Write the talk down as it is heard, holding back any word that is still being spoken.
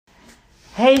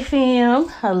Hey fam,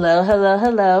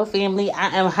 hello family.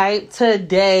 I am hyped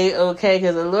today, okay,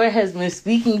 because the Lord has been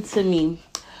speaking to me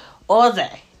all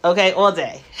day, okay, all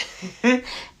day.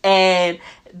 And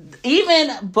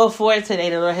even before today,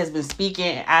 the Lord has been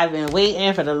speaking. I've been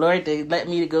waiting for the Lord to let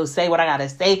me to go say what I gotta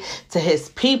say to his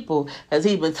people, because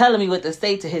he's been telling me what to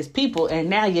say to his people, and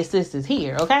now your sister's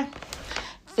here, okay?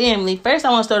 Family, first I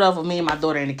want to start off with me and my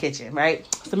daughter in the kitchen, right?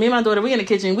 So me and my daughter, we in the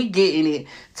kitchen, we getting it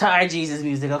to our Jesus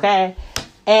music, okay?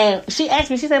 And she asked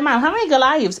me, she said, Mom, how many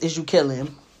Goliaths is you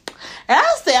killing? And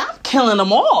I said, I'm killing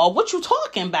them all. What you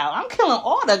talking about? I'm killing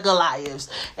all the Goliaths.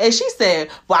 And she said,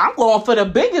 well, I'm going for the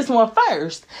biggest one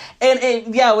first. And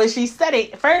when she said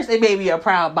it first, it made me a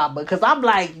proud mama. Because I'm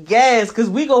like, yes, because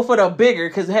we go for the bigger.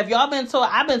 Because have y'all been taught?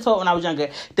 I've been taught when I was younger,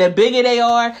 the bigger they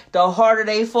are, the harder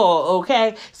they fall,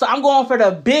 okay? So I'm going for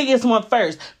the biggest one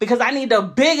first. Because I need the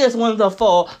biggest ones to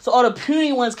fall so all the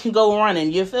puny ones can go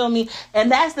running. You feel me?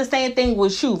 And that's the same thing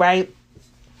with you, right?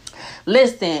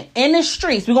 Listen, in the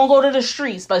streets, we're going to go to the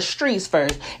streets, but streets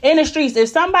first. In the streets, if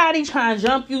somebody trying to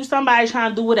jump you, somebody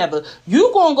trying to do whatever,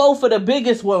 you going to go for the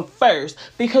biggest one first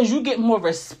because you get more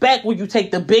respect when you take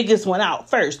the biggest one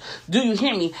out first. Do you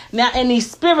hear me? Now, in these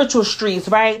spiritual streets,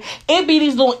 right, it be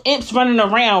these little imps running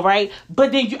around, right?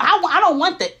 But then I don't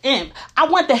want the imp. I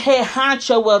want the head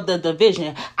honcho of the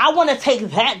division. I want to take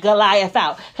that Goliath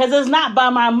out because it's not by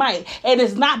my might and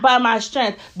it's not by my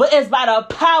strength, but it's by the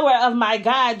power of my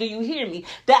God. Do you hear me?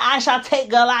 That I shall take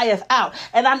Goliath out.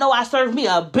 And I know I serve me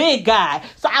a big guy.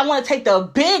 So I want to take the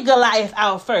big Goliath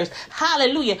out first.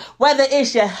 Hallelujah. Whether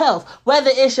it's your health, whether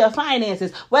it's your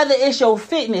finances, whether it's your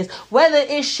fitness, whether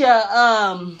it's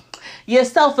your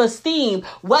self-esteem,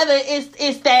 whether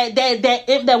it's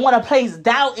that want to place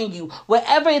doubt in you,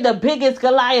 whatever the biggest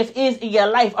Goliath is in your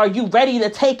life, are you ready to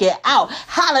take it out?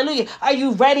 Hallelujah. Are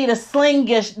you ready to sling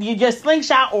your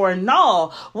slingshot or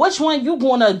no? Which one you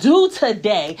gonna do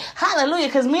today? Hallelujah.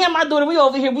 Because me and my daughter, we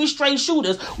over here, we straight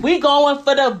shooters. We going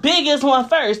for the biggest one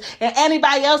first. And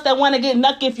anybody else that want to get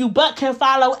knuck if you butt can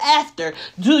follow after.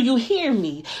 Do you hear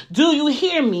me? Do you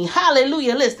hear me?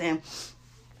 Hallelujah. Listen.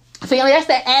 Family, that's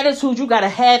that attitude you gotta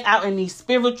have out in these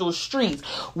spiritual streets.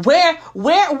 Who trying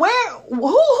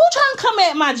to come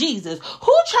at my Jesus?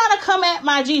 Who trying to come at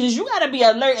my Jesus? You gotta be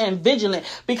alert and vigilant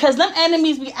because them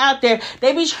enemies be out there.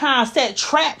 They be trying to set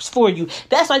traps for you.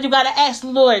 That's why you gotta ask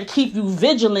the Lord to keep you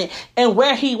vigilant and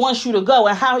where He wants you to go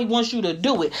and how He wants you to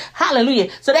do it. Hallelujah.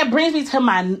 So that brings me to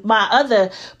my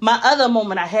other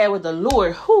moment I had with the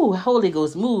Lord. Who Holy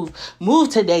Ghost, move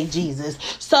today, Jesus.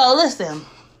 So listen.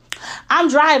 I'm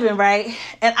driving, right?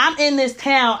 And I'm in this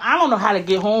town. I don't know how to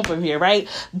get home from here, right?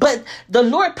 But the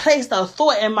Lord placed a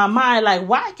thought in my mind, like,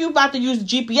 why are you about to use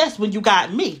GPS when you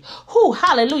got me? Whoo,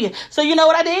 hallelujah. So you know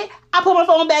what I did? I put my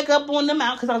phone back up on the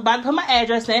mount because I was about to put my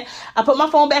address in. I put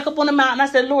my phone back up on the mount and I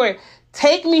said, Lord,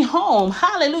 take me home.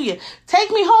 Hallelujah.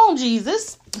 Take me home,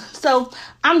 Jesus. So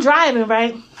I'm driving,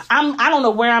 right? I don't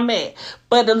know where I'm at,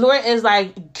 but the Lord is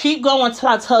like, keep going till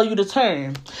I tell you to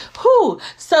turn. Whoo.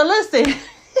 So listen.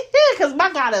 Because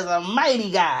my God is a mighty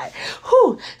God.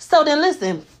 Whew. So then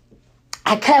listen,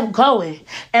 I kept going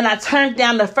and I turned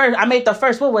down I made the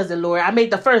first, what was it, Lord? I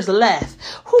made the first left.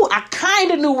 I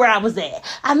kind of knew where I was at.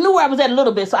 I knew where I was at a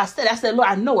little bit. So I said, Lord,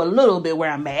 I know a little bit where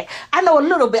I'm at. I know a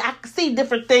little bit. I can see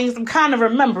different things. I'm kind of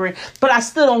remembering, but I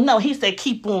still don't know. He said,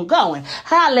 keep on going.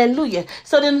 Hallelujah.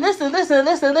 So then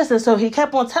listen. So he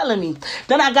kept on telling me.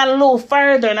 Then I got a little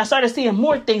further and I started seeing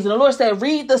more things. And the Lord said,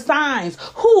 read the signs.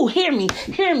 Hear me.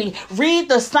 Read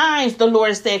the signs, the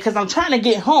Lord said, because I'm trying to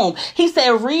get home. He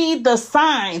said, read the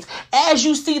signs. As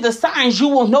you see the signs, you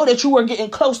will know that you are getting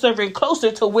closer and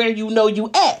closer to where you know you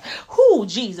at.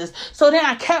 Jesus. So then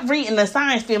I kept reading the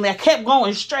signs, family. I kept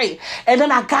going straight. And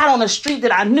then I got on a street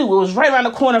that I knew. It was right around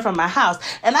the corner from my house.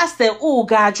 And I said, oh,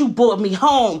 God, you brought me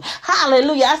home.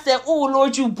 Hallelujah. I said, oh,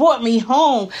 Lord, you brought me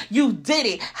home. You did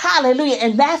it. Hallelujah.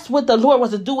 And that's what the Lord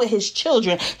wants to do with his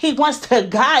children. He wants to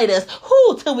guide us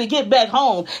till we get back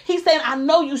home. He's saying, I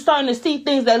know you're starting to see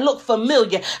things that look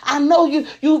familiar. I know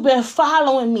you've been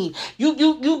following me.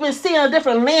 You've been seeing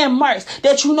different landmarks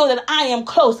that you know that I am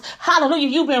close. Hallelujah.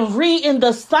 You've been reading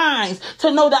the signs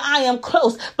to know that I am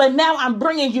close. But now I'm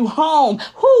bringing you home.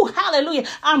 Hallelujah.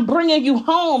 I'm bringing you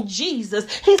home,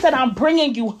 Jesus. He said, I'm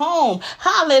bringing you home.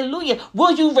 Hallelujah.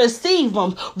 Will you receive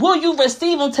him? Will you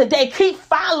receive him today? Keep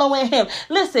following him.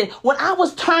 Listen, when I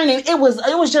was turning, it was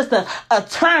just a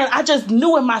turn. I just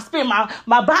knew in my spirit,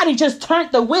 my body just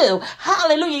turned the wheel.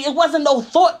 Hallelujah. It wasn't no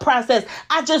thought process.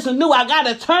 I just knew knew I got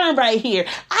to turn right here.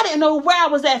 I didn't know where I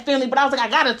was at, family, but I was like, I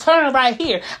got to turn right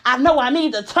here. I know I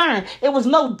need to turn. It was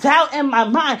no doubt in my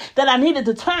mind that I needed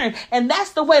to turn. And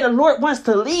that's the way the Lord wants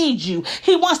to lead you.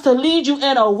 He wants to lead you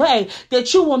in a way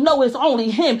that you will know it's only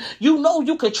him. You know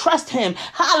you could trust him.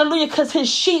 Hallelujah. Because his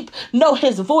sheep know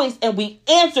his voice and we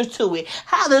answer to it.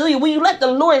 Hallelujah. When you let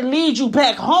the Lord lead you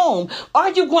back home,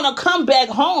 are you going to come back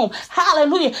home?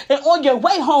 Hallelujah. And on your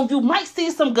way home, you might see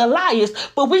some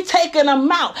Goliaths, but we taking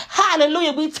them out.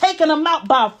 Hallelujah. We taking them out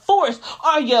by force.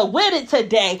 Are you with it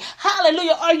today?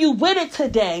 Hallelujah. Are you with it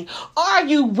today? Are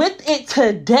you with it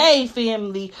today,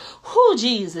 family? Who,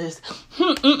 Jesus?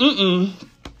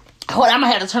 Hold on, I'm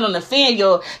gonna have to turn on the fan,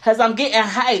 y'all, because I'm getting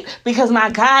hyped because my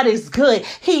God is good.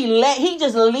 He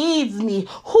just leads me.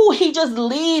 He just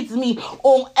leads me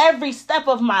on every step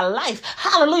of my life.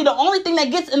 Hallelujah. The only thing that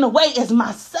gets in the way is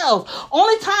myself.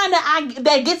 Only time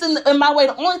that gets in my way,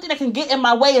 the only thing that can get in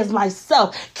my way is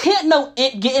myself. Can't no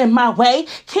it get in my way.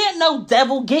 Can't no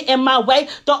devil get in my way.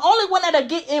 The only one that'll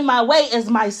get in my way is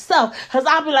myself. Because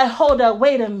I'll be like, hold up,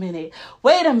 wait a minute.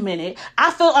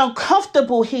 I feel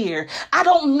uncomfortable here. I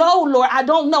don't know, Lord. I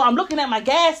don't know. I'm looking at my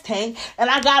gas tank and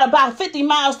I got about 50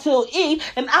 miles till E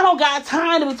and I don't got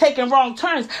time to be taking wrong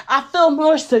turns. I feel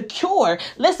more secure.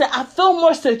 Listen, I feel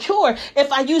more secure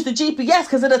if I use the GPS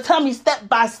because it'll tell me step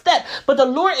by step. But the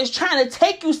Lord is trying to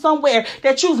take you somewhere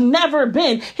that you've never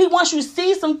been. He wants you to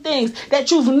see some things that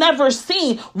you've never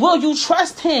seen. Will you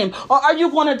trust him? Or are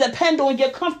you going to depend on your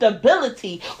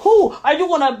comfortability? Are you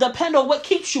going to depend on what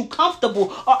keeps you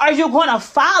comfortable? Or are you going to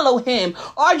follow him?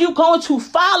 Are you going to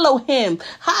follow him?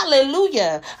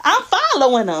 Hallelujah. I'm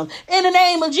following him. In the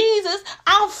name of Jesus,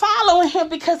 I'm following him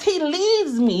because he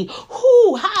leads me.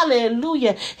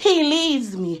 Hallelujah. He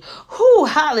leads me.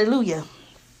 Hallelujah.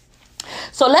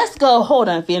 So let's go. Hold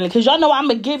on, family, because y'all know I'm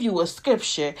going to give you a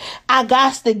scripture. I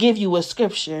got to give you a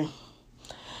scripture.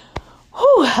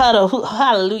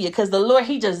 Hallelujah. Because the Lord,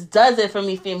 he just does it for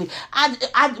me, family.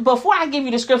 Before I give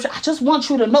you the scripture, I just want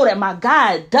you to know that my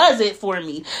God does it for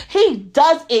me. He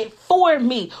does it for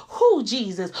me.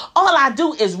 Jesus. All I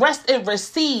do is rest and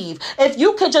receive. If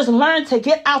you could just learn to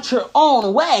get out your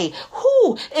own way.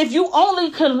 If you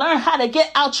only could learn how to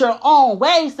get out your own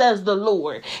way, says the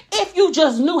Lord. If you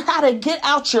just knew how to get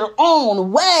out your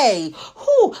own way.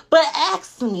 But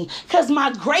ask me, because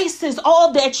my grace is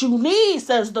all that you need,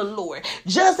 says the Lord.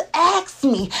 Just ask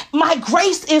me. My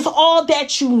grace is all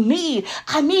that you need.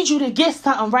 I need you to get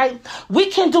something, right? We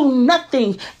can do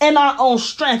nothing in our own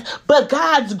strength, but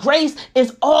God's grace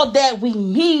is all that we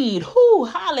need.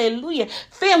 Hallelujah.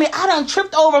 Family, I done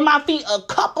tripped over my feet a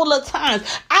couple of times.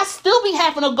 I still be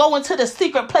having to go into the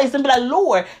secret place and be like,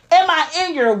 Lord, am I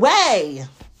in your way?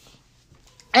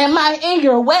 Am I in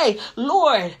your way?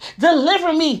 Lord,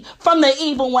 deliver me from the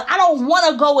evil one. I don't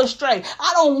want to go astray.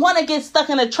 I don't want to get stuck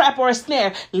in a trap or a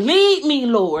snare. Lead me,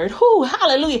 Lord.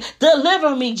 Hallelujah.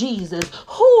 Deliver me, Jesus.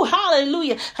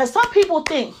 Hallelujah. Because some people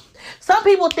think,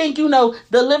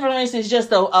 deliverance is just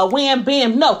a wham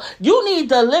bam. No, you need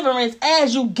deliverance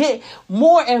as you get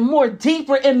more and more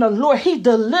deeper in the Lord. He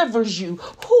delivers you.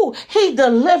 He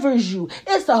delivers you.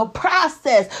 It's a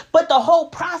process, but the whole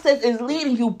process is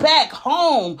leading you back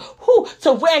home.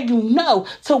 To where you know,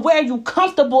 to where you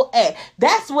comfortable at.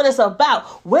 That's what it's about.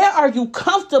 Where are you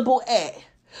comfortable at?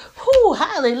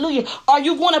 Hallelujah. Are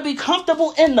you going to be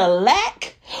comfortable in the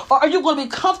lack? Or are you going to be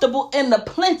comfortable in the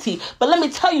plenty? But let me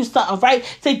tell you something, right?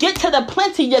 To get to the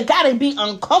plenty, you got to be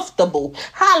uncomfortable.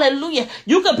 Hallelujah.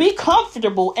 You could be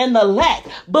comfortable in the lack,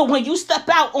 but when you step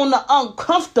out on the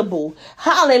uncomfortable,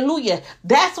 hallelujah,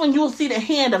 that's when you'll see the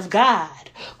hand of God.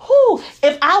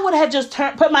 If I would have just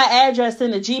put my address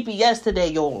in the GPS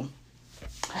today, y'all,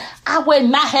 I would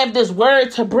not have this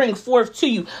word to bring forth to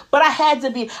you, but I had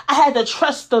to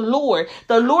trust the Lord.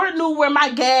 The Lord knew where my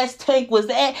gas tank was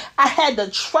at. I had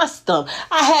to trust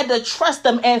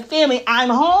him. And family, I'm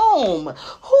home.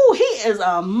 He is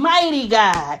a mighty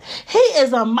God. He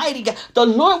is a mighty God. The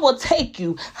Lord will take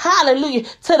you, hallelujah,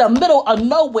 to the middle of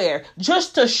nowhere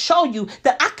just to show you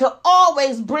that I could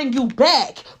always bring you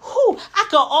back. I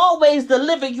could always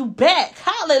deliver you back.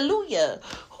 Hallelujah.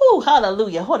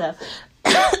 Hallelujah. Hold up.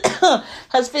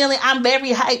 Because family, I'm very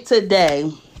hyped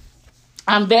today.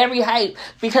 I'm very hyped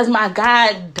because my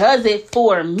God does it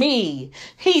for me.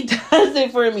 He does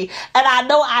it for me. And I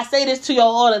know I say this to y'all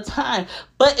all the time,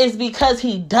 but it's because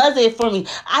he does it for me.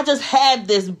 I just have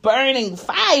this burning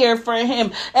fire for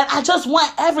him. And I just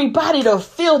want everybody to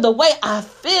feel the way I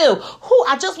feel.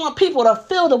 I just want people to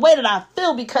feel the way that I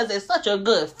feel because it's such a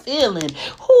good feeling.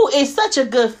 It's such a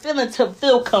good feeling to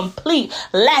feel complete,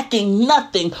 lacking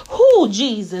nothing.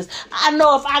 Jesus. I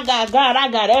know if I got God,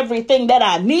 I got everything that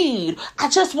I need. I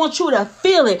just want you to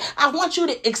feel it. I want you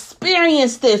to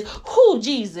experience this. Who,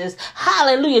 Jesus?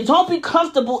 Hallelujah. Don't be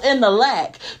comfortable in the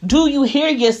lack. Do you hear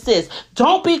your sis?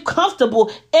 Don't be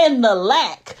comfortable in the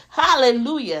lack.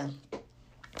 Hallelujah.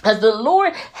 Because the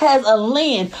Lord has a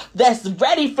land that's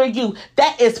ready for you.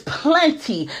 That is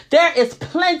plenty. There is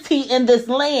plenty in this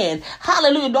land.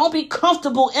 Hallelujah. Don't be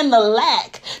comfortable in the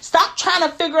lack. Stop trying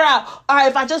to figure out, all right,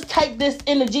 if I just type this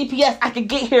in the GPS, I can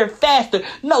get here faster.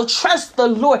 No, trust the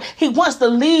Lord. He wants to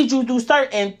lead you through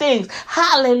certain things.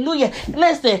 Hallelujah.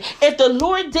 Listen, if the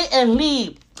Lord didn't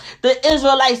lead the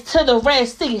Israelites to the Red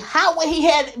Sea, how would he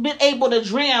have been able to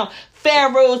drown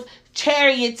Pharaoh's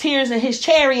charioteers and his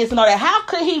chariots and all that? How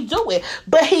could he do it?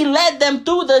 But he led them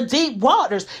through the deep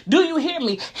waters. Do you hear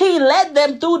me? He led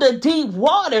them through the deep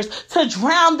waters to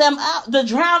drown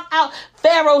out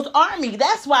Pharaoh's army.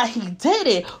 That's why he did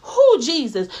it. Who,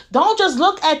 Jesus? Don't just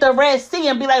look at the Red Sea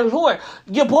and be like, Lord,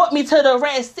 you brought me to the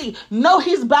Red Sea. No,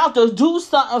 he's about to do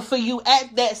something for you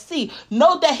at that sea.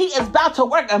 Know that he is about to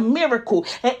work a miracle.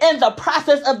 And in the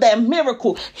process of that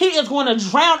miracle, he is going to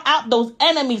drown out those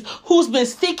enemies who's been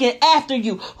seeking after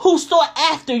you, who sought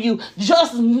after you.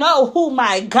 Just know who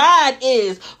my God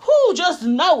is. Who, just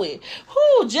know it.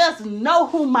 Who, just know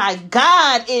who my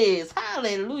God is.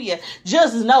 Hallelujah.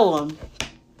 Just know him.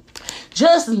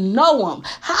 Just know him.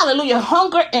 Hallelujah.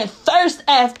 Hunger and thirst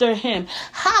after him.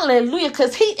 Hallelujah.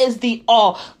 Because he is the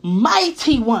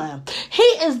almighty one. He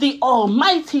is the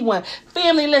almighty one.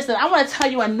 Family, listen, I want to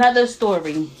tell you another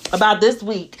story about this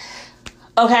week.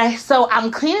 Okay, so I'm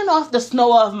cleaning off the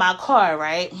snow off my car,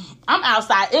 right? I'm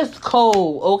outside. It's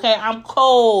cold, okay? I'm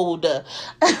cold.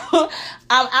 I'm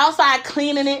outside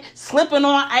cleaning it, slipping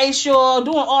on ice oil,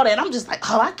 doing all that. I'm just like,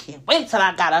 oh, I can't wait till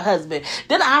I got a husband.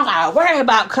 Then I don't got to worry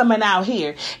about coming out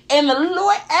here. And the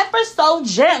Lord ever so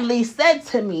gently said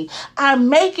to me, I'm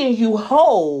making you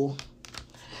whole.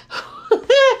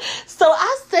 So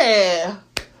I said,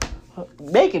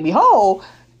 making me whole?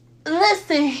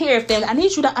 Listen here, family. I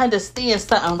need you to understand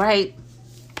something, right?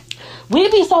 We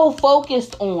be so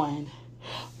focused on,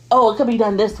 oh, it could be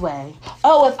done this way.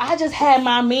 Oh, if I just had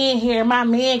my man here, my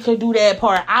man could do that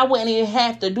part. I wouldn't even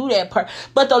have to do that part.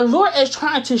 But the Lord is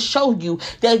trying to show you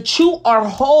that you are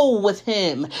whole with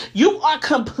him. You are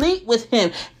complete with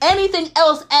him. Anything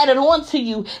else added on to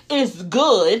you is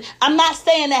good. I'm not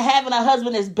saying that having a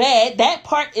husband is bad. That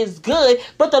part is good.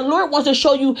 But the Lord wants to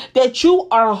show you that you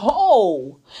are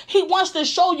whole. He wants to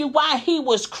show you why he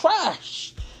was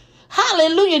crushed.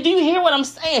 Hallelujah. Do you hear what I'm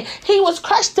saying? He was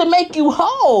crushed to make you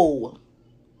whole.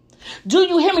 Do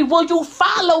you hear me? Will you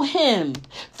follow him?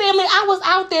 Family, I was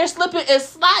out there slipping and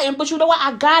sliding, but you know what?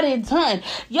 I got it done.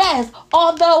 Yes,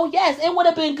 although, yes, it would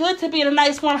have been good to be in a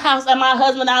nice warm house and my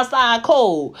husband outside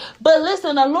cold. But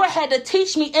listen, the Lord had to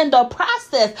teach me in the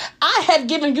process. I have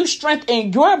given you strength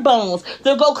in your bones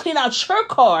to go clean out your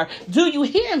car. Do you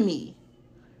hear me?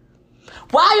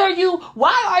 Why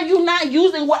are you not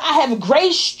using what I have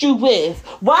graced you with?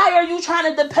 Why are you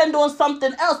trying to depend on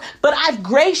something else? But I've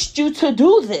graced you to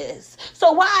do this.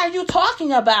 So why are you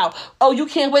talking about, oh, you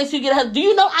can't wait till you get a husband? Do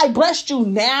you know I blessed you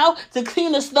now to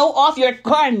clean the snow off your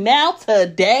car now,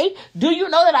 today? Do you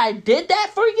know that I did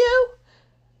that for you?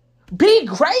 Be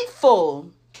grateful.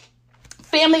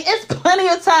 Family, it's plenty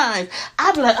of times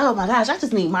I be like, oh my gosh, I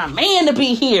just need my man to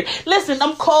be here. Listen,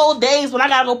 them cold days when I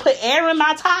gotta go put air in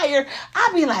my tire,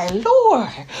 I be like, Lord,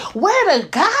 where the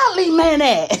godly man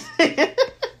at?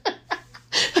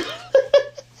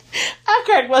 I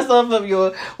crack myself up,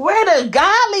 y'all. Where the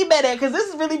godly man at? Because this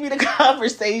is really be the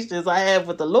conversations I have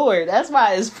with the Lord. That's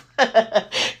why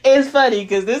it's funny,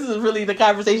 because this is really the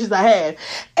conversations I have.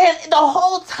 And the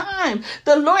whole time,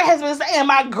 the Lord has been saying,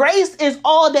 my grace is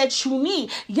all that you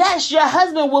need. Yes, your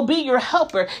husband will be your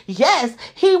helper. Yes,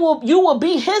 you will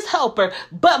be his helper.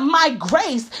 But my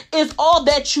grace is all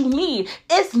that you need.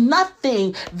 It's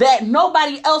nothing that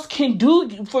nobody else can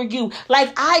do for you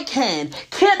like I can.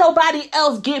 Can't nobody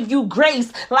else give you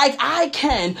grace like I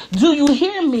can. Do you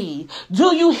hear me?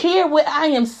 Do you hear what I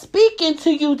am speaking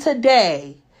to you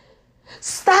today?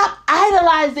 Stop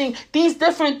idolizing these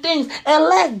different things and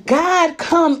let God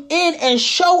come in and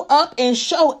show up and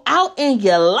show out in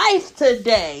your life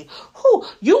today.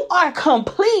 You are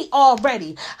complete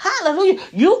already. Hallelujah.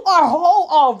 You are whole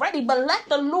already, but let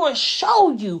the Lord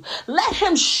show you. Let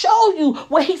him show you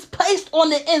what he's placed on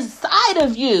the inside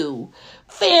of you.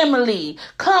 Family,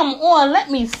 come on, let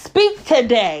me speak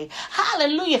today.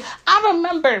 Hallelujah. I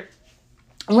remember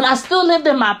when I still lived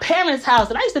in my parents' house,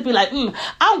 and I used to be like,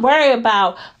 I'm worried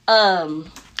about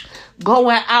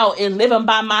going out and living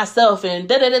by myself and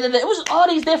It was all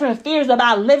these different fears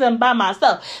about living by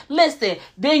myself. Listen,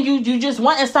 then you just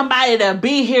wanting somebody to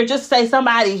be here, just say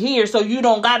somebody here so you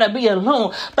don't gotta be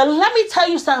alone. But let me tell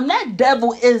you something, that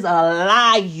devil is a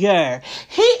liar.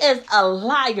 He is a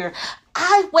liar.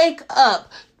 I wake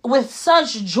up with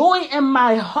such joy in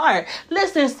my heart.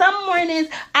 Listen, some mornings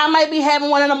I might be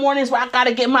having one of the mornings where I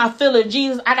gotta get my fill of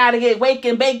Jesus. I gotta get wake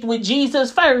and baked with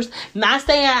Jesus first. Not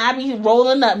saying I be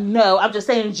rolling up. No, I'm just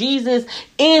saying Jesus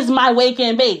is my wake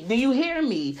and bake. Do you hear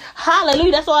me?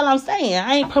 Hallelujah. That's all I'm saying.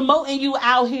 I ain't promoting you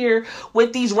out here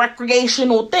with these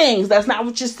recreational things. That's not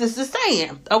what your sister's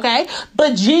saying. Okay?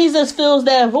 But Jesus fills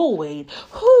that void.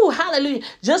 Whoo, hallelujah.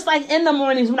 Just like in the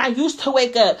mornings when I used to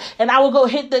wake up and I would go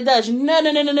hit the Dutch.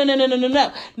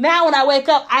 No. Now when I wake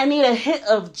up, I need a hit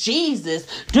of Jesus.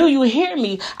 Do you hear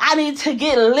me? I need to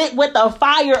get lit with the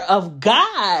fire of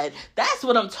God. That's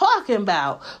what I'm talking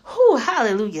about. Whoo,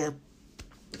 hallelujah.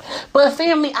 But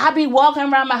family, I be walking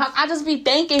around my house. I just be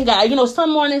thanking God. You know,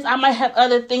 some mornings I might have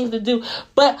other things to do,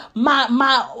 but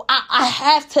I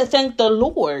have to thank the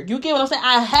Lord. You get what I'm saying?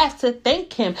 I have to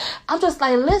thank him. I'm just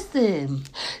like, listen,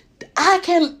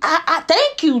 I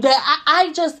thank you that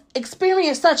I just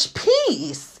experienced such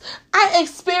peace. I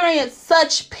experienced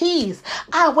such peace.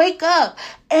 I wake up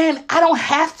and I don't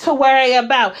have to worry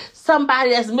about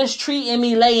somebody that's mistreating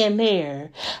me laying there.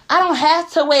 I don't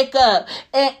have to wake up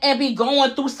and be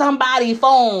going through somebody's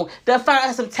phone to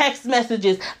find some text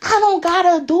messages. I don't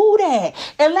gotta do that.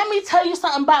 And let me tell you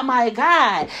something about my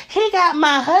God. He got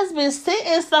my husband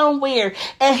sitting somewhere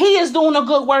and he is doing a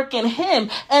good work in him.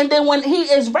 And then when he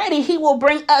is ready, he will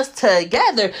bring us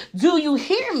together. Do you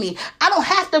hear me? I don't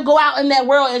have to go out in that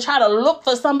world and try to look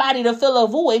for somebody to fill a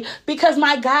void, because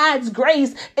my God's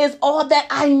grace is all that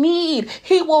I need.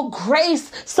 He will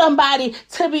grace somebody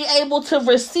to be able to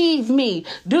receive me.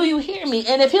 Do you hear me?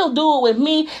 And if he'll do it with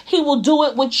me, he will do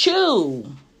it with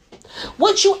you.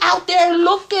 What you out there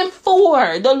looking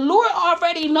for, the Lord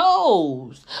already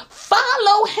knows.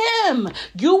 Follow him.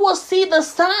 You will see the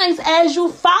signs as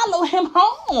you follow him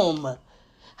home.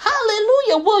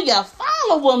 Hallelujah. Will you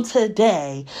follow him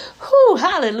today? Whew,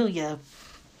 hallelujah.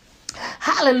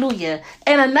 Hallelujah.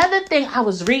 And another thing I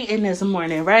was reading this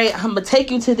morning, right? I'm going to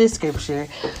take you to this scripture.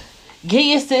 Give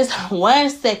you this 1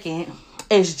 second.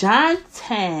 It's John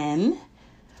 10.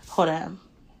 Hold on.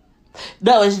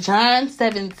 No, it's John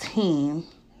 17.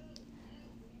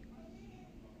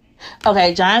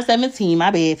 Okay, John 17.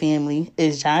 My bad, family.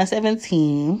 It's John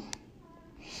 17.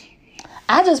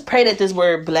 I just pray that this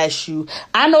word bless you.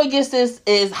 I know this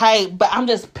is hype, but I'm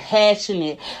just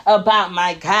passionate about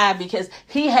my God because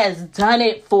he has done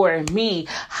it for me.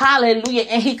 Hallelujah.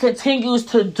 And he continues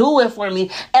to do it for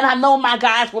me. And I know my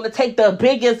God's going to take the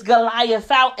biggest Goliath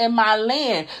out in my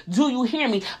land. Do you hear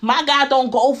me? My God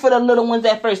don't go for the little ones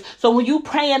at first. So when you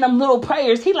praying them little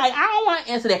prayers, he like, I don't want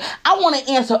to answer that. I want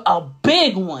to answer a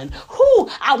big one.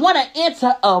 I want to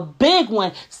answer a big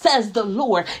one, says the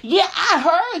Lord. Yeah,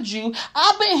 I heard you.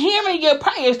 I've been hearing your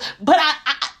prayers, but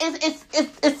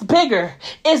it's bigger.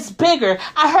 It's bigger.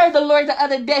 I heard the Lord the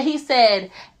other day. He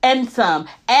said, and some,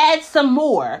 add some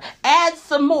more,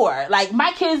 Like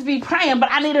my kids be praying,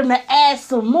 but I need them to add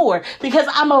some more because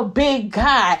I'm a big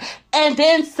God. And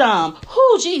then some.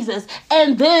 Jesus.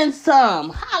 And then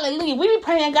some. Hallelujah. We be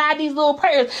praying God these little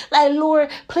prayers like, Lord,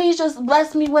 please just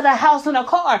bless me with a house and a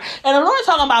car. And the Lord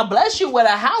talking about bless you with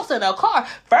a house and a car.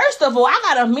 First of all, I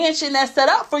got a mansion that's set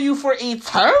up for you for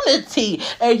eternity.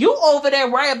 And you over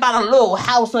there worried about a little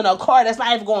house and a car that's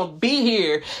not even going to be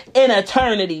here in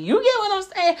eternity. You get what I'm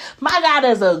saying? My God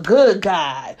is a good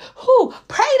God.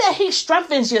 Pray that he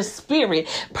strengthens your spirit.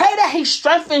 Pray that he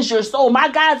strengthens your soul. My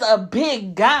God's a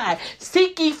big God.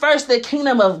 Seek ye first the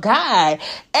kingdom of God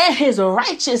and his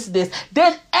righteousness.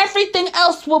 Then everything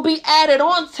else will be added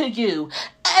on to you.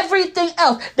 Everything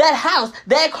else, that house,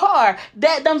 that car,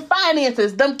 them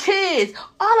finances, them kids,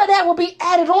 all of that will be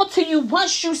added on to you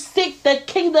once you seek the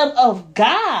kingdom of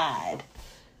God.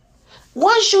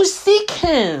 Once you seek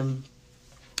him.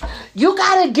 You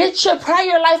got to get your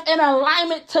prayer life in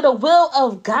alignment to the will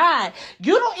of God.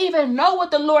 You don't even know what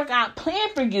the Lord got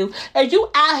planned for you. And you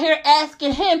out here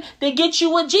asking him to get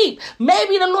you a Jeep.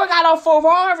 Maybe the Lord got a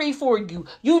Ferrari for you.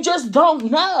 You just don't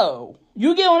know.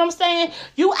 You get what I'm saying?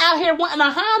 You out here wanting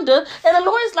a Honda, and the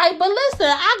Lord's like, but listen,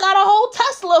 I got a whole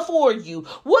Tesla for you.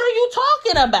 What are you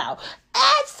talking about?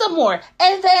 Add some more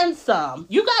and then some.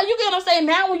 You get what I'm saying?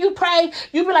 Now when you pray,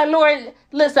 you be like, Lord,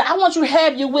 listen, I want you to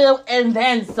have your will and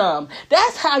then some.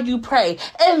 That's how you pray.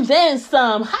 And then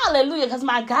some. Hallelujah. Because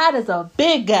my God is a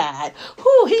big God.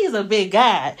 He's a big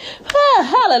God.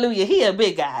 Hallelujah. He a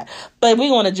big God. But we're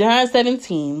going to John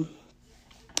 17.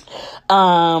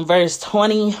 Verse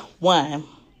 21.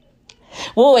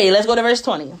 Well, wait, let's go to verse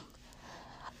 20.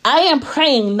 I am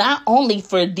praying not only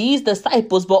for these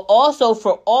disciples, but also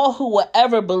for all who will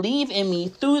ever believe in me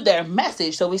through their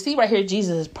message. So we see right here,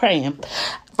 Jesus is praying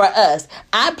for us.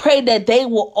 I pray that they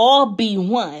will all be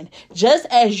one, just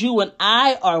as you and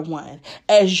I are one,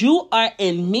 as you are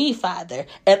in me, Father,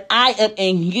 and I am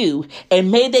in you, and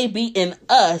may they be in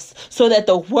us, so that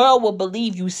the world will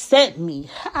believe you sent me.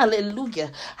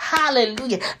 Hallelujah.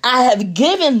 Hallelujah. I have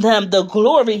given them the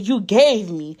glory you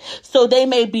gave me, so they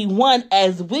may be one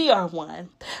as we are one.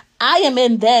 I am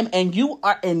in them and you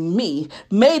are in me.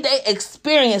 May they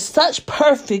experience such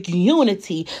perfect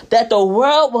unity that the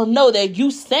world will know that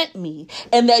you sent me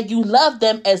and that you love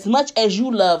them as much as you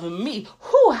love me.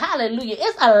 Whew, hallelujah.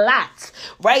 It's a lot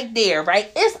right there,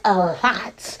 right? It's a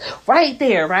lot right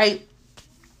there, right?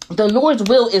 The Lord's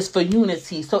will is for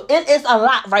unity. So it is a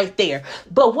lot right there.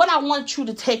 But what I want you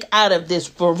to take out of this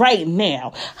for right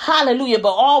now, hallelujah, but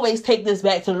always take this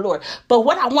back to the Lord. But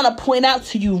what I want to point out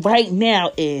to you right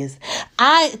now is,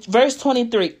 verse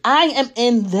 23, I am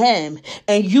in them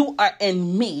and you are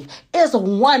in me. It's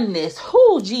oneness.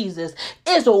 Who, Jesus?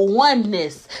 It's a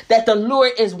oneness that the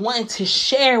Lord is wanting to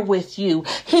share with you.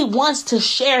 He wants to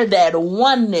share that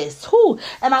oneness. Who?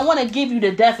 And I want to give you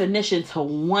the definition to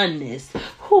oneness.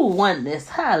 Who? Oneness.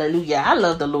 Hallelujah. I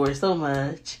love the Lord so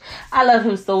much. I love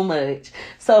him so much.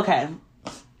 So, okay.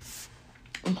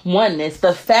 Oneness.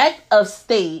 The fact of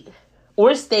state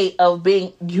of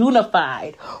being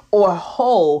unified or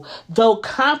whole, though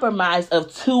compromised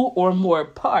of two or more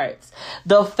parts.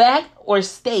 The fact or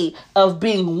state of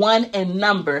being one in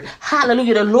number.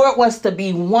 Hallelujah. The Lord wants to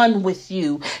be one with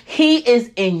you. He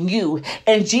is in you,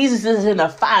 and Jesus is in the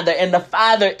Father, and the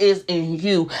Father is in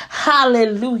you.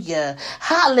 Hallelujah.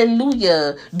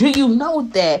 Hallelujah. Do you know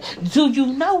that? Do you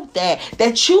know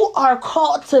that you are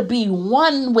called to be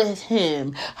one with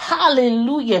him?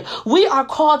 Hallelujah. We are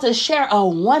called to share a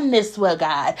oneness with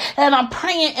God, and I'm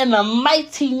praying in the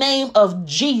mighty name of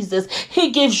Jesus, he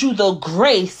gives you the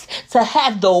grace to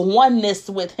have the oneness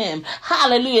with him.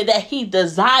 Hallelujah. That he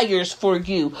desires for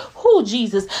you. Who,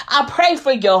 Jesus? I pray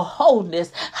for your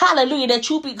wholeness. Hallelujah. That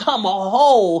you become a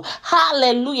whole.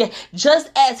 Hallelujah.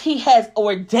 Just as he has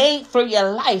ordained for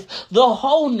your life, the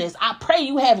wholeness. I pray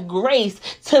you have grace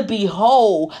to be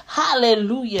whole.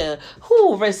 Hallelujah.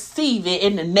 Who? Receive it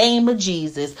in the name of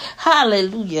Jesus.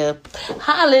 Hallelujah.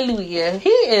 Hallelujah. He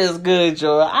is good,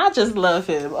 y'all. I just love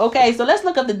him. Okay, so let's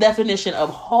look up the definition of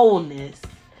wholeness.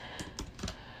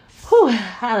 Whew,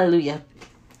 hallelujah.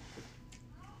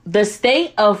 The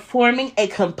state of forming a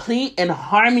complete and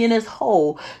harmonious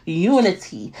whole,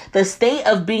 unity. The state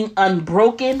of being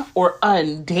unbroken or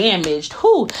undamaged.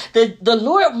 The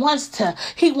Lord wants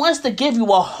to give you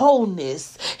a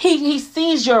wholeness. He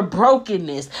sees your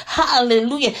brokenness.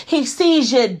 Hallelujah. He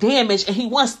sees your damage and he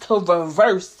wants to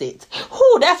reverse it.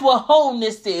 That's what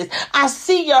wholeness is. I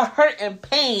see your hurt and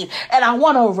pain and I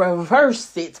want to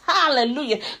reverse it.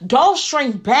 Hallelujah. Don't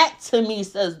shrink back to me,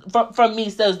 from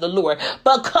me, says the Lord,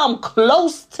 but come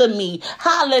close to me.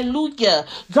 Hallelujah.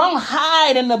 Don't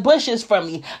hide in the bushes from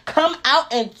me. Come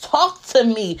out and talk to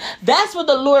me. That's what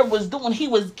the Lord was doing. He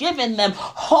was giving them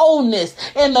wholeness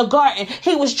in the garden.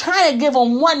 He was trying to give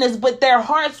them oneness, but their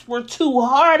hearts were too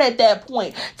hard at that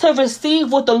point to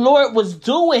receive what the Lord was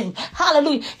doing.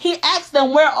 Hallelujah. He asked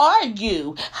them, where are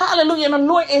you? Hallelujah. And the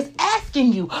Lord is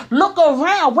asking you, look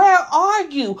around. Where are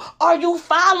you? Are you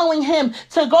following him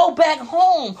to go back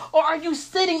home? Or are you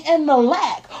sitting in the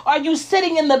lack? Are you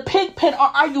sitting in the pig pen, or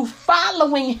are you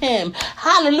following him?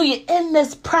 Hallelujah. In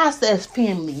this process,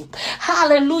 family.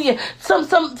 Hallelujah. Some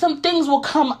things will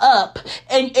come up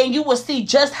and you will see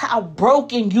just how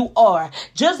broken you are,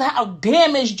 just how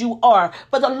damaged you are.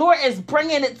 But the Lord is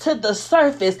bringing it to the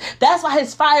surface. That's why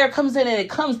his fire comes in and it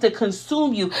comes to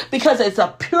consume you, because it's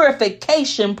a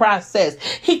purification process.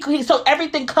 So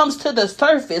everything comes to the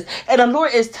surface, and the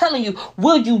Lord is telling you,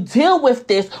 will you deal with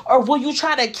this, or will you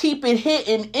try to keep it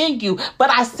hidden in you? But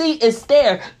I see it's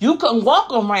there. You can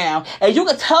walk around and you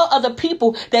can tell other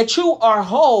people that you are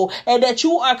whole and that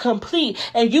you are complete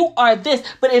and you are this.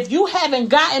 But if you haven't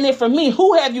gotten it from me,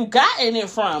 who have you gotten it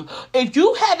from? If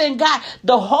you haven't got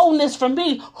the wholeness from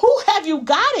me, who have you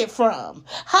got it from?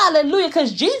 Hallelujah.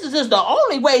 Because Jesus is the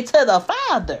only way to the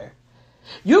Father.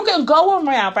 You can go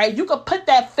around, right? You can put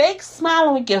that fake smile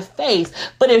on your face.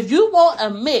 But if you won't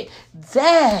admit,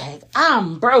 dang,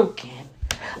 I'm broken,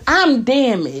 I'm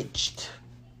damaged,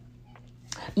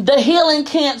 the healing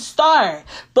can't start.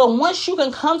 But once you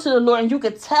can come to the Lord and you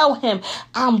can tell him,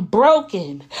 I'm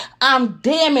broken, I'm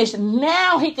damaged.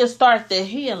 Now he can start the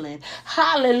healing.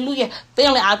 Hallelujah.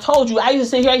 Family, I told you, I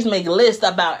used to sit here, I used to make lists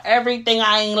about everything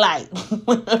I ain't like.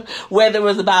 Whether it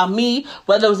was about me,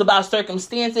 whether it was about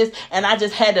circumstances, and I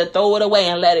just had to throw it away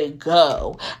and let it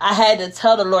go. I had to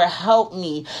tell the Lord, help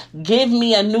me. Give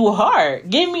me a new heart.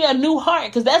 Give me a new heart,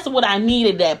 because that's what I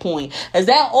needed at that point. As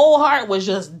that old heart was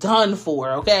just done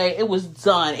for, okay? It was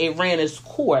done. It ran its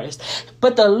course.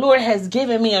 But the Lord has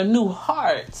given me a new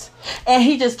heart. And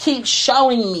he just keeps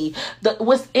showing me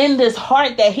what's in this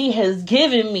heart that he has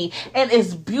given me. And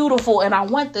it's beautiful. And I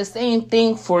want the same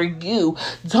thing for you.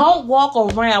 Don't walk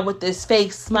around with this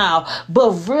fake smile,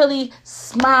 but really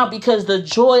smile, because the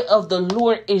joy of the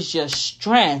Lord is your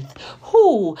strength.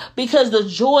 Who? Because the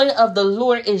joy of the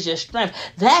Lord is your strength.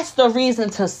 That's the reason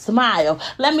to smile.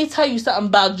 Let me tell you something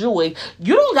about joy.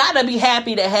 You don't got to be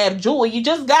happy to have joy. You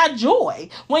just got joy.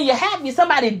 When you're happy,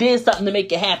 somebody did something to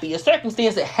make you happy. A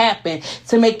circumstance that happened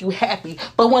to make you happy.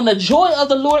 But when the joy of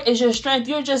the Lord is your strength,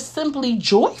 you're just simply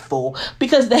joyful,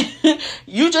 because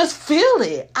you just feel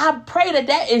it. I pray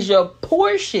that is your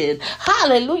portion.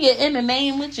 Hallelujah. In the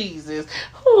name of Jesus.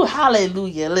 Ooh,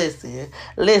 hallelujah. Listen,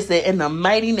 in the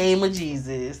mighty name of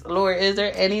Jesus. Lord, is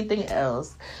there anything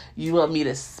else you want me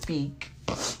to speak?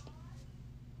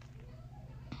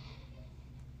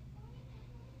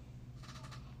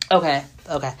 Okay.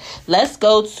 Let's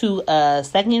go to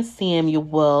 2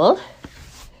 Samuel.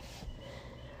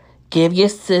 Give your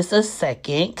sis a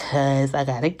second, because I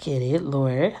gotta get it.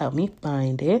 Lord, help me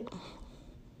find it.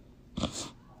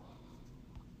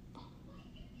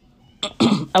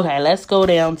 Okay, let's go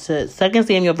down to 2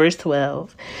 Samuel verse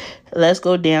 12. Let's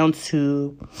go down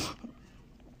to,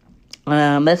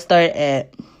 let's start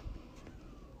at,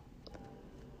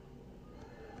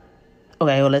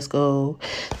 okay, well, let's go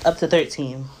up to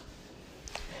 13.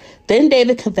 Then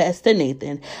David confessed to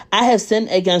Nathan, I have sinned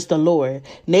against the Lord.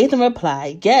 Nathan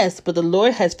replied, yes, but the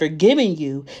Lord has forgiven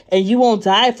you, and you won't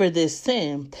die for this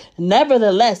sin.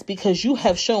 Nevertheless, because you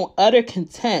have shown utter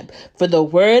contempt for the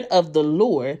word of the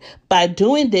Lord, by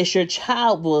doing this your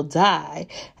child will die.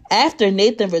 After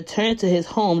Nathan returned to his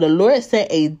home, the Lord sent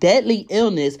a deadly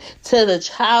illness to the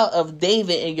child of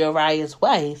David and Uriah's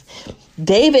wife.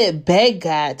 David begged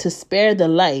God to spare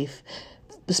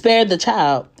the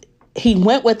child. He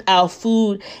went without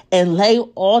food and lay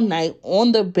all night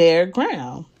on the bare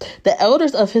ground. The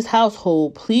elders of his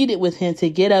household pleaded with him to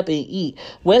get up and eat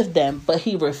with them, but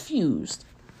he refused.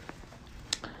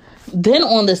 Then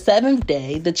on the 7th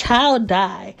day, the child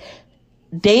died.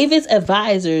 David's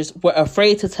advisors were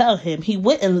afraid to tell him. He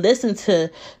wouldn't listen to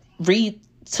reason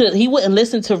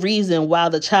while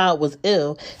the child was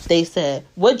ill. They said,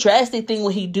 what drastic thing will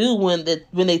he do when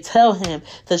they tell him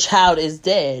the child is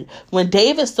dead? When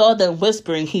David saw them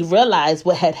whispering, he realized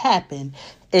what had happened.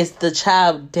 Is the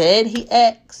child dead? He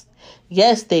asked.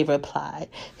 Yes, they replied.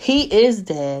 He is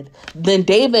dead. Then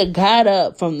David got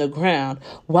up from the ground,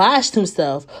 washed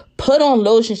himself, put on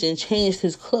lotions, and changed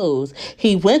his clothes.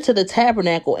 He went to the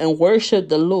tabernacle and worshiped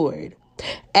the Lord.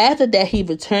 After that, he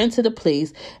returned to the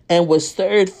place and was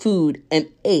served food and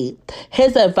ate.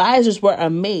 His advisors were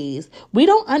amazed. We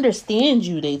don't understand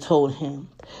you, they told him.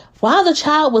 While the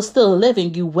child was still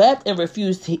living, you wept and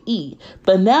refused to eat.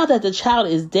 But now that the child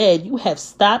is dead, you have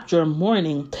stopped your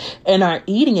mourning and are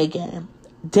eating again.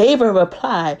 David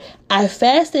replied, I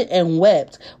fasted and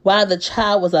wept while the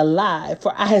child was alive,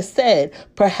 for I had said,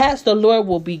 perhaps the Lord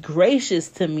will be gracious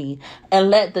to me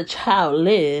and let the child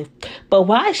live. But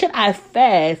why should I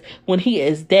fast when he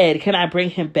is dead? Can I bring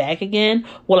him back again?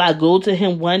 Will I go to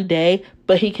him one day,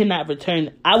 but he cannot return?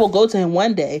 I will go to him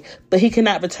one day, but he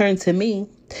cannot return to me.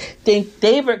 Then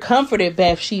David comforted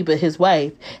Bathsheba, his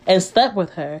wife, and slept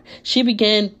with her. She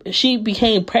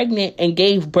became pregnant and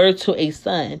gave birth to a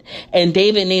son, and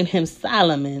David named him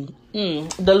Solomon.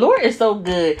 The Lord is so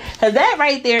good, because that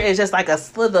right there is just like a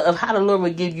slither of how the Lord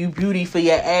would give you beauty for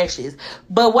your ashes.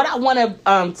 But what I want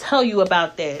to tell you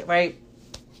about that, right?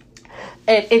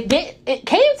 It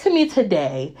came to me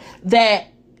today that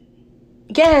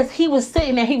yes, he was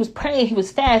sitting there, he was praying, he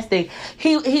was fasting,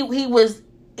 he was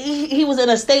in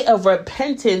a state of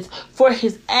repentance for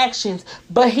his actions,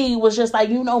 but he was just like,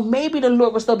 maybe the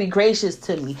Lord will still be gracious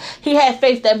to me. He had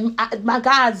faith that my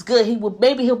God's good.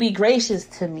 Maybe he'll be gracious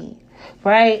to me,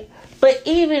 right? But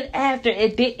even after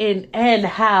it didn't end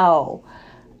how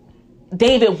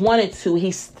David wanted to,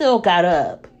 he still got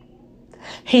up.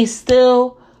 He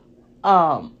still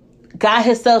got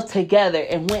himself together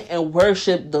and went and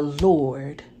worshiped the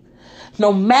Lord.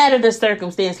 No matter the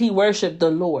circumstance, he worshiped the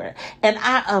Lord. And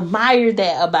I admire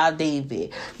that about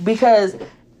David, because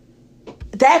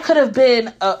that could have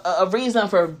been a reason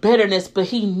for bitterness, but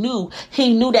he knew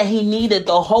that he needed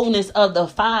the wholeness of the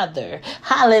Father.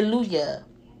 Hallelujah.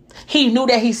 He knew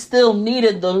that he still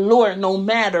needed the Lord no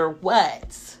matter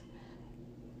what.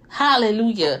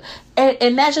 Hallelujah.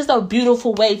 And that's just a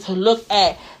beautiful way to look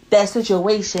at that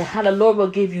situation, how the Lord will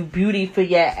give you beauty for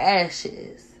your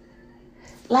ashes.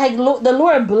 Like the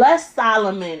Lord blessed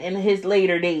Solomon in his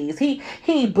later days.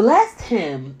 He blessed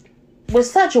him with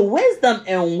such wisdom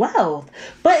and wealth.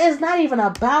 But it's not even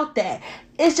about that.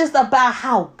 It's just about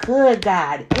how good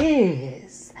God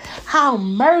is. How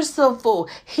merciful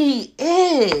he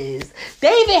is.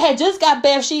 David had just got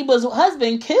Bathsheba's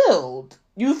husband killed.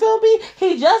 You feel me?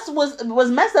 He just was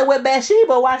messing with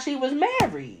Bathsheba while she was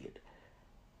married.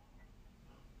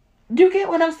 You get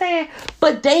what I'm saying?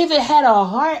 But David had a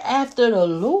heart after the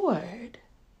Lord.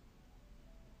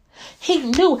 He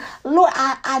knew, Lord,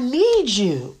 I need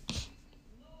you.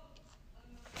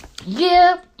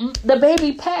 Yeah, the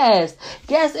baby passed.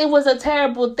 Yes, it was a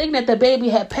terrible thing that the baby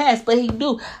had passed, but he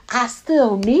knew, I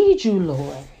still need you,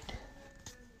 Lord.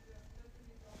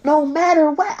 No matter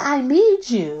what, I need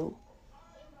you.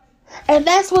 And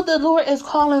that's what the Lord is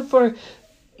calling for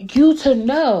you to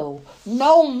know.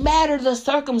 No matter the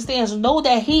circumstance, know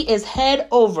that he is head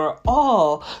over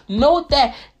all. Know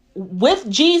that with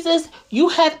Jesus, you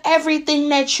have everything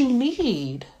that you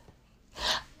need.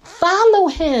 Follow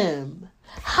him.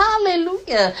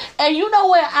 Hallelujah. And you know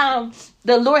what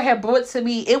the Lord had brought to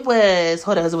me? It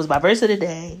was my verse of the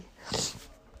day.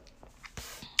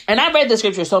 And I read the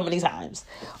scripture so many times.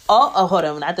 Hold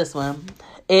on, not this one.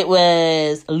 It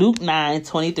was Luke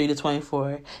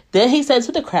 9:23-24. Then he said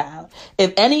to the crowd,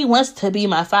 if any wants to be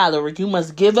my follower, you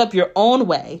must give up your own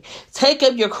way, take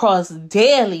up your cross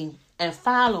daily, and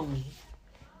follow me.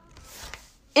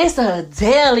 It's a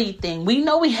daily thing. We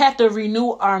know we have to renew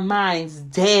our minds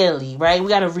daily, right? We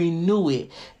got to renew it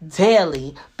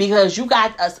daily because you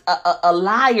got a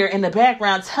liar in the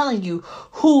background telling you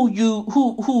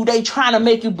who they trying to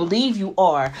make you believe you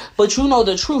are. But you know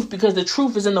the truth because the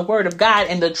truth is in the word of God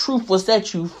and the truth will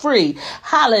set you free.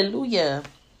 Hallelujah.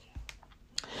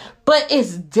 But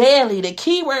it's daily. The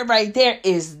key word right there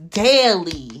is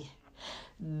daily.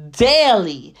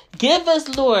 Daily. Give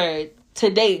us, Lord,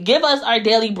 today, give us our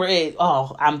daily bread.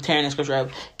 Oh, I'm tearing the scripture up.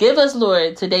 Give us,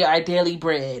 Lord, today our daily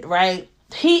bread, right?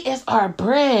 He is our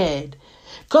bread.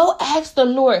 Go ask the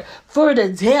Lord for the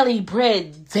daily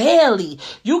bread daily.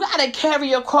 You got to carry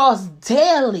your cross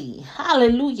daily.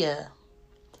 Hallelujah.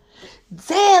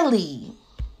 Daily.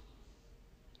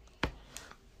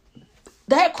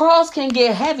 That cross can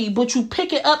get heavy, but you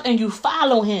pick it up and you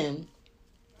follow him.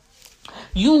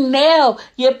 You nail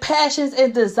your passions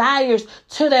and desires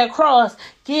to that cross.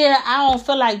 Yeah, I don't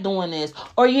feel like doing this.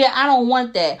 Or yeah, I don't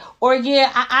want that. Or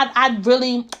yeah, I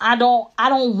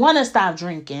don't want to stop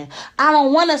drinking. I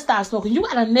don't want to stop smoking. You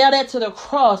got to nail that to the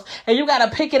cross. And you got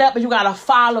to pick it up and you got to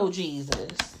follow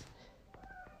Jesus.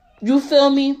 You feel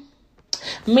me?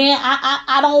 Man,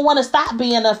 I don't want to stop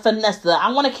being a finesser.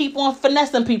 I want to keep on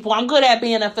finessing people. I'm good at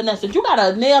being a finesser. You got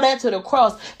to nail that to the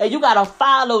cross and you got to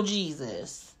follow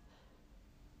Jesus.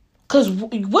 Because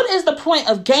what is the point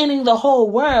of gaining the whole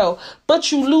world, but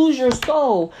you lose your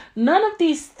soul? None of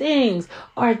these things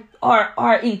are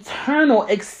eternal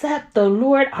except the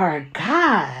Lord our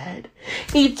God.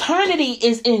 Eternity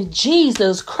is in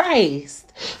Jesus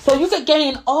Christ. So you could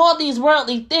gain all these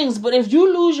worldly things, but if you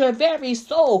lose your very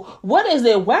soul, what is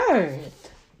it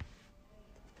worth?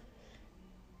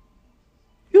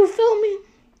 You feel me?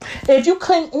 If you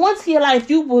cling on to your life,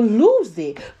 you will lose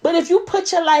it. But if you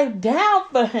put your life down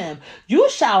for him, you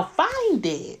shall find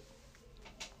it.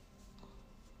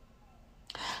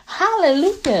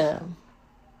 Hallelujah.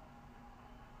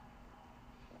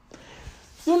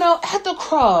 You know, at the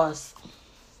cross,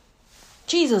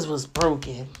 Jesus was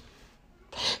broken.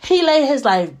 He laid his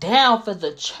life down for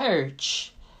the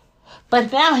church.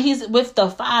 But now he's with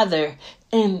the Father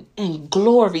in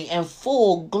glory, in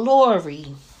full glory.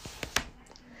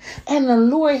 And the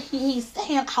Lord, he's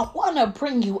saying, I want to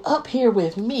bring you up here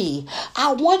with me.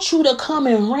 I want you to come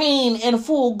and reign in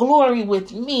full glory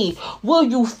with me. Will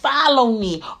you follow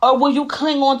me? Or will you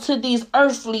cling on to these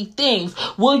earthly things?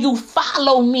 Will you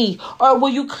follow me? Or will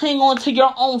you cling on to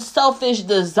your own selfish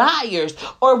desires?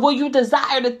 Or will you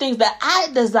desire the things that I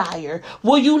desire?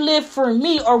 Will you live for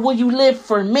me or will you live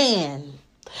for man?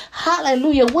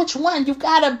 Hallelujah. Which one? You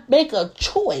got to make a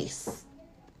choice.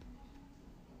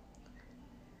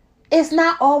 It's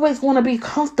not always going to be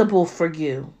comfortable for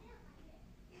you.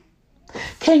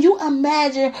 Can you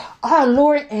imagine our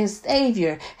Lord and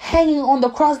Savior hanging on the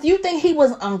cross? Do you think he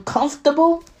was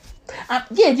uncomfortable?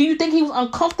 Do you think he was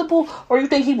uncomfortable or you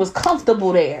think he was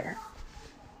comfortable there?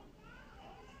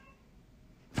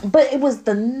 But it was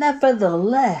the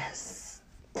nevertheless.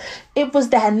 It was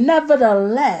that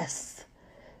nevertheless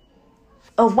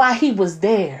of why he was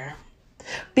there.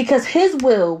 Because his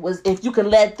will was, if you could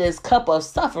let this cup of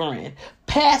suffering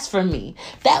pass from me.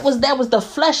 That was the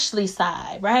fleshly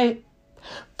side, right?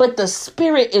 But the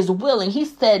spirit is willing. He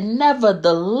said,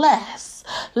 nevertheless,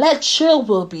 let your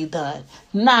will be done,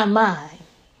 not mine.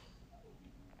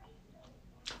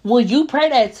 Will you pray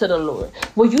that to the Lord?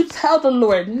 Will you tell the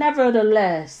Lord,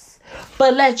 nevertheless,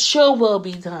 but let your will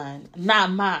be done,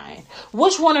 not mine?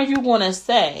 Which one are you going to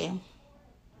say?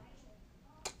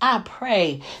 I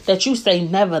pray that you say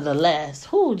nevertheless.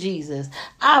 Who, Jesus?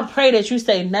 I pray that you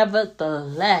say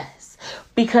nevertheless.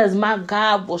 Because my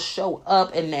God will show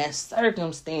up in that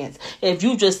circumstance. If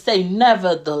you just say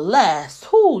nevertheless,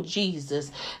 who,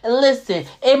 Jesus? And listen,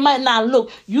 it might not look,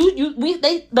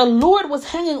 the Lord was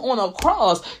hanging on a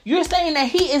cross. You're saying that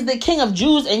he is the King of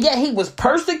Jews and yet he was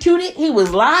persecuted. He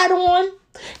was lied on.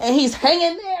 And he's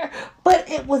hanging there. But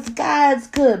it was God's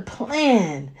good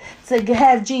plan to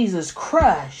have Jesus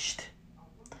crushed.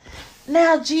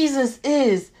 Now Jesus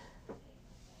is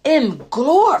in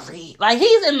glory. Like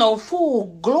he's in the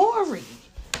full glory.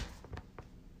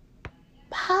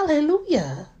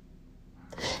 Hallelujah.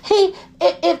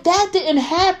 If that didn't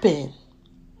happen,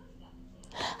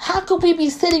 how could we be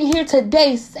sitting here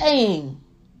today saying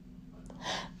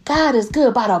God is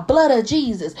good by the blood of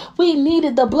Jesus? We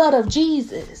needed the blood of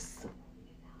Jesus.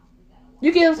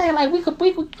 You get what I'm saying? Like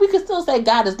we could still say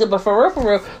God is good, but for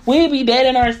real, we'd be dead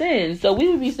in our sins. So we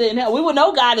would be sitting there. We would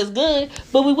know God is good,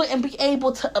 but we wouldn't be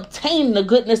able to obtain the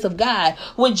goodness of God.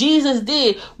 What Jesus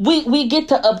did, we get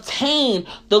to obtain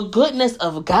the goodness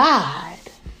of God.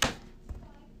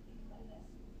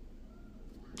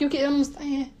 You get what I'm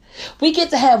saying? We get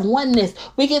to have oneness.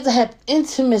 We get to have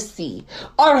intimacy.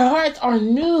 Our hearts are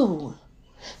new.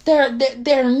 They're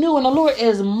new, and the Lord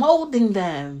is molding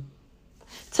them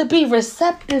to be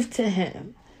receptive to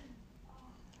him.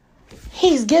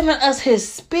 He's given us his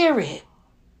spirit.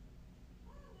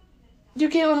 You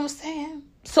get what I'm saying?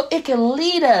 So it can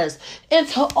lead us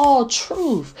into all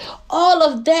truth. All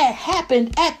of that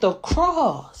happened at the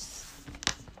cross.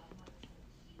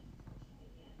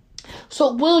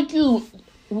 So will you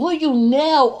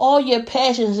nail all your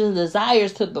passions and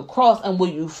desires to the cross, and will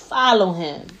you follow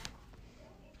him?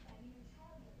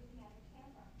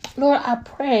 Lord, I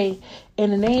pray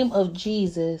in the name of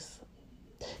Jesus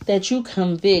that you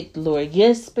convict, Lord.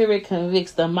 Your spirit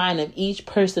convicts the mind of each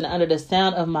person under the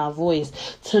sound of my voice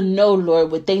to know, Lord,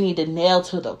 what they need to nail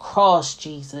to the cross,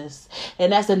 Jesus.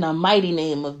 And that's in the mighty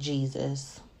name of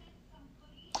Jesus.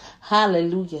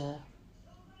 Hallelujah.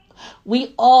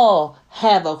 We all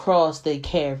have a cross to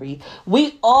carry.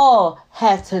 We all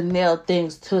have to nail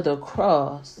things to the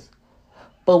cross.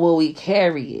 But will we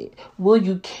carry it? Will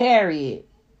you carry it?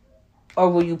 Or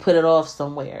will you put it off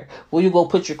somewhere? Will you go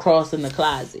put your cross in the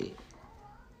closet?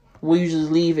 Will you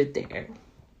just leave it there?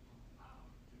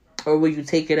 Or will you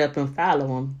take it up and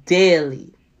follow him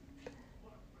daily?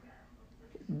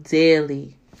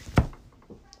 Daily.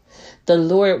 The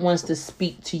Lord wants to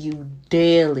speak to you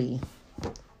daily.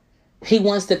 He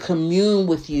wants to commune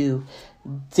with you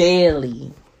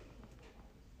daily.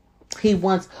 He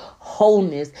wants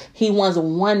wholeness. He wants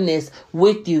oneness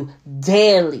with you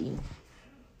daily.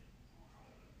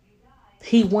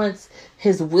 He wants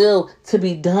his will to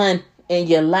be done in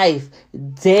your life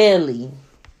daily.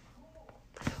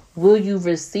 Will you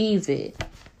receive it?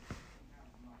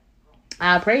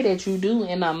 I pray that you do.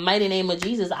 In the mighty name of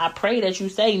Jesus, I pray that you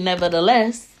say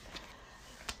nevertheless.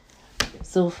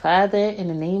 So, Father, in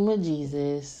the name of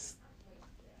Jesus,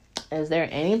 is there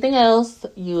anything else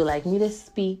you would like me to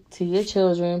speak to your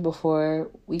children before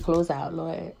we close out,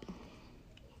 Lord?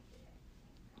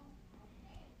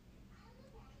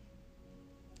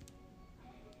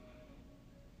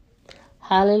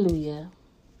 Hallelujah.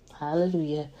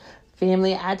 Hallelujah.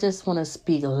 Family, I just want to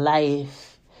speak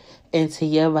life into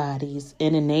your bodies.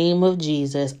 In the name of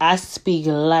Jesus, I speak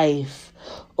life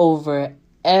over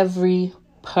every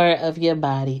part of your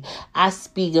body. I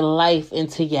speak life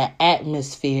into your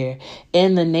atmosphere.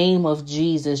 In the name of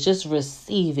Jesus, just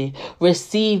receive it.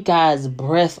 Receive God's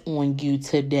breath on you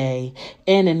today.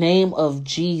 In the name of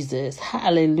Jesus,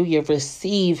 hallelujah.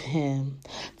 Receive him.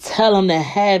 Tell him to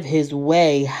have his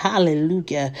way.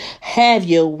 Hallelujah. Have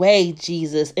your way,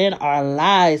 Jesus, in our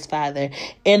lives, Father.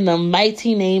 In the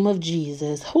mighty name of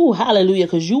Jesus. Who, hallelujah,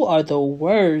 because you are the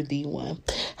worthy one.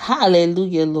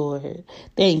 Hallelujah, Lord.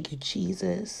 Thank you,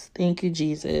 Jesus. Thank you,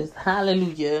 Jesus.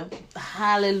 Hallelujah.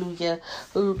 Hallelujah.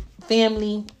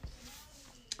 Family,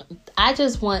 I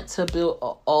just want to build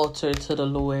an altar to the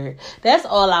Lord. That's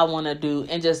all I want to do.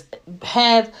 And just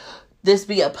have this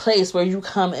be a place where you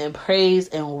come and praise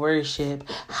and worship.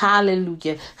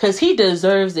 Hallelujah. Because he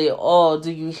deserves it all.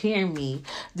 Do you hear me?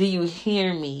 Do you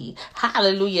hear me?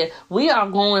 Hallelujah. We are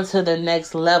going to the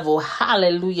next level.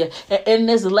 Hallelujah. And in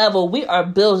this level, we are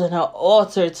building an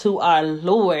altar to our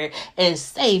Lord and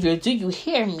Savior. Do you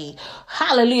hear me?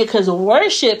 Hallelujah. Because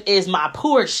worship is my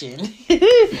portion.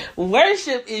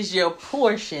 Worship is your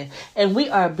portion. And we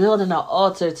are building an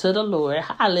altar to the Lord.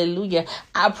 Hallelujah.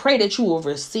 I pray that you will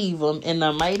receive them in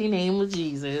the mighty name of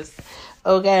Jesus.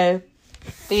 Okay,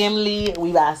 family,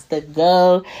 we about to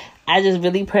go. I just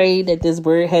really pray that this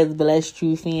word has blessed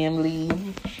you, family.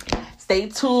 Stay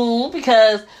tuned,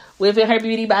 because Within Her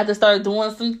Beauty about to start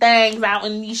doing some things out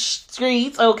in these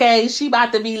streets. Okay, she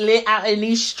about to be lit out in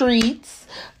these streets.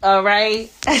 All right.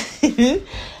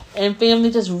 And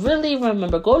family, just really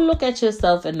remember, go look at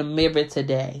yourself in the mirror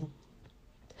today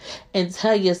and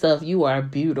tell yourself you are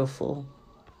beautiful.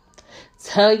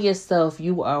 Tell yourself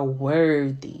you are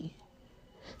worthy.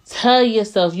 Tell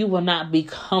yourself you will not be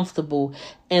comfortable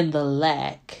in the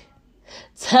lack.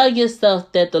 Tell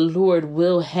yourself that the Lord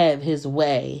will have his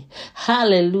way.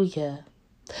 Hallelujah.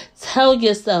 Tell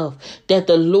yourself that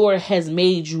the Lord has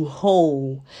made you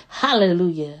whole.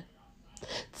 Hallelujah.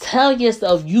 Tell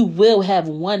yourself you will have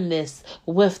oneness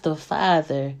with the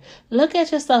Father. Look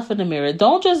at yourself in the mirror.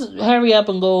 Don't just hurry up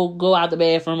and go out the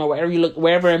bathroom or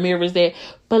wherever a mirror is there.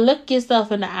 But look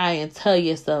yourself in the eye and tell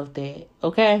yourself that.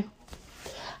 Okay?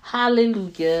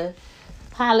 Hallelujah.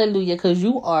 Hallelujah. Because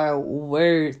you are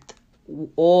worth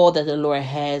all that the Lord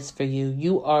has for you.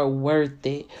 You are worth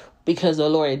it because the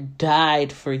Lord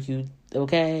died for you.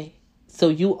 Okay? So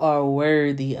you are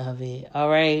worthy of it. All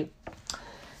right?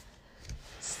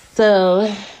 So,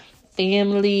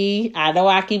 family, I know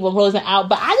I keep on closing out,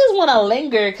 but I just want to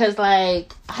linger because, my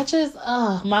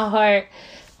heart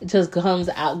just goes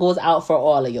out for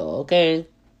all of y'all, okay?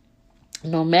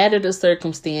 No matter the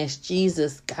circumstance,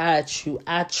 Jesus got you.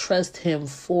 I trust him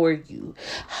for you.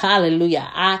 Hallelujah.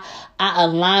 I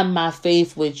align my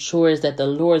faith with yours that the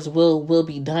Lord's will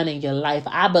be done in your life.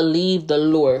 I believe the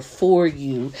Lord for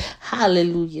you.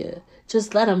 Hallelujah.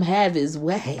 Just let him have his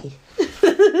way.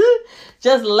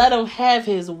 Just let him have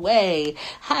his way.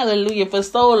 Hallelujah. For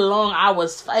so long, I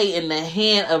was fighting the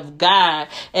hand of God.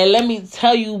 And let me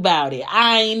tell you about it.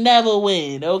 I ain't never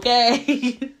win,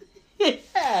 okay?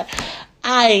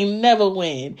 I ain't never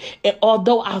win. And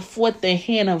although I fought the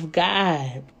hand of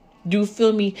God, you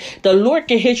feel me? The Lord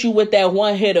can hit you with that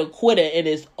one hitter quitter and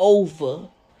it's over.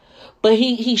 But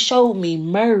he showed me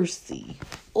mercy.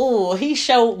 Oh, he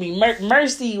showed me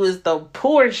mercy was the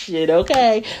portion,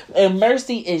 okay? And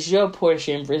mercy is your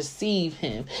portion. Receive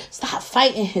him. Stop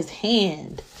fighting his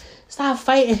hand. Stop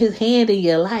fighting his hand in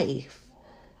your life.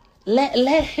 Let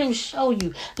him show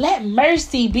you. Let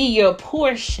mercy be your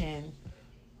portion.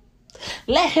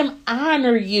 Let him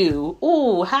honor you.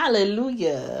 Oh,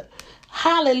 hallelujah.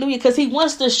 Hallelujah. Because he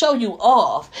wants to show you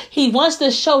off. He wants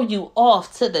to show you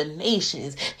off to the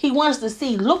nations. He wants to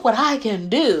see, look what I can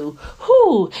do.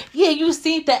 Whoo. Yeah, you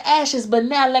see the ashes, but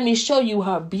now let me show you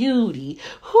her beauty.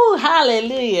 Whoo,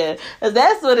 hallelujah.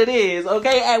 That's what it is.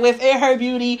 Okay. And within Her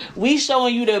Beauty, we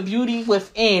showing you the beauty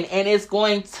within. And it's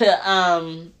going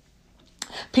to,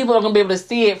 people are going to be able to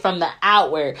see it from the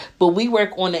outward. But we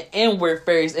work on the inward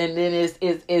first. And then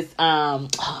it's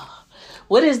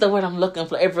what is the word I'm looking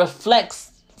for? It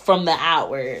reflects from the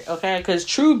outward, okay? Because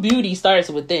true beauty starts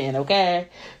within, okay?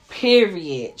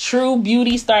 Period. True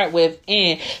beauty start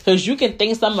within. Because you can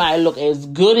think somebody look as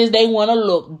good as they want to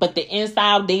look, but the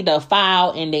inside, they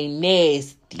defile and they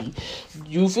nasty.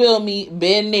 You feel me?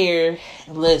 Been there.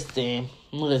 Listen.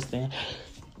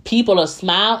 People will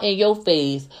smile in your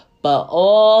face, but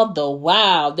all the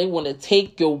while, they want to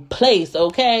take your place,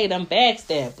 okay? Them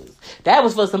backstabbers. That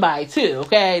was for somebody too,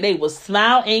 okay? They will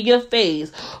smile in your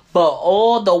face, but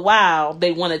all the while,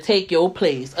 they want to take your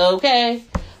place, okay?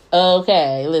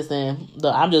 Okay, listen.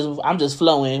 Look, I'm just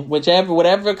flowing.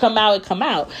 Whatever come out, it come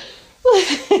out.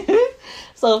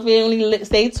 So, family,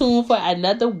 stay tuned for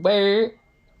another word.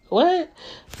 What?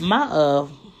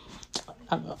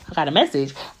 I got a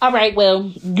message. All right, well,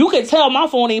 you can tell my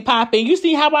phone ain't popping. You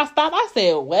see how I stopped? I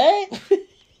said, what?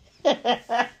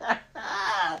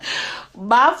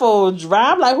 My phone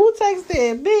dropped. Like, who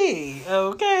texted me?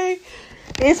 Okay.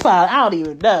 It's fine. I don't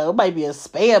even know. It might be a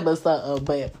spam or something,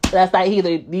 but that's not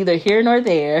neither here nor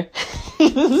there.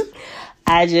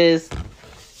 I just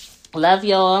love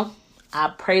y'all.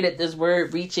 I pray that this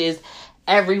word reaches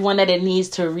everyone that it needs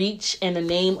to reach in the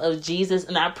name of Jesus.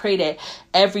 And I pray that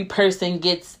every person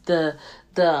gets the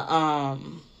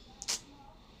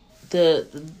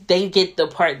they get the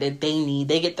part that they need.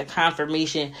 They get the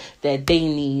confirmation that they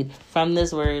need from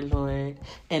this word, Lord,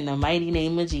 in the mighty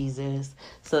name of Jesus.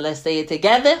 So let's say it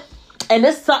together. And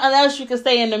this is something else you can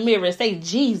say in the mirror. Say,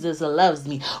 Jesus loves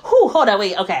me. Hold on,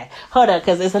 wait, okay. Hold on,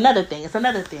 because it's another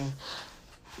thing.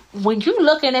 When you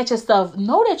looking at yourself,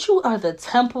 know that you are the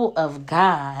temple of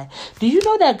God. Do you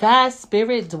know that God's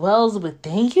spirit dwells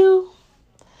within you?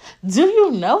 Do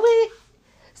you know it?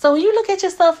 So when you look at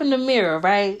yourself in the mirror,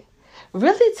 right?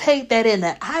 Really take that in,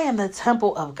 that I am the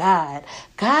temple of God.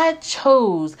 God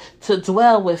chose to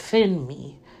dwell within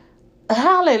me.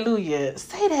 Hallelujah.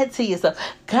 Say that to yourself.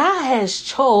 God has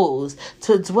chose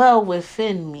to dwell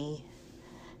within me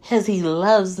because he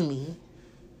loves me.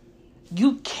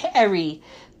 You carry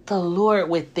the Lord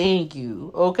within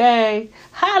you, okay?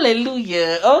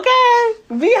 Hallelujah, okay?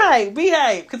 Be hype.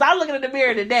 Because I was looking in the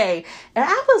mirror today, and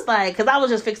I was like, because I was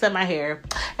just fixing my hair,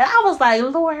 and I was like,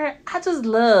 Lord, I just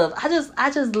love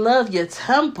your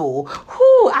temple.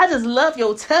 I just love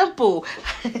your temple.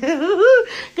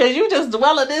 Because you just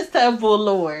dwell in this temple,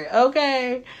 Lord,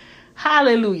 okay?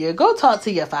 Hallelujah. Go talk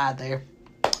to your Father.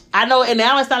 I know, and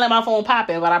now it's not like my phone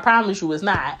popping, but I promise you it's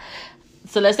not.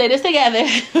 So let's say this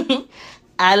together.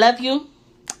 I love you,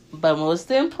 but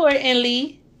most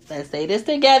importantly, let's say this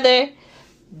together.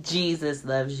 Jesus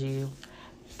loves you.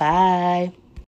 Bye.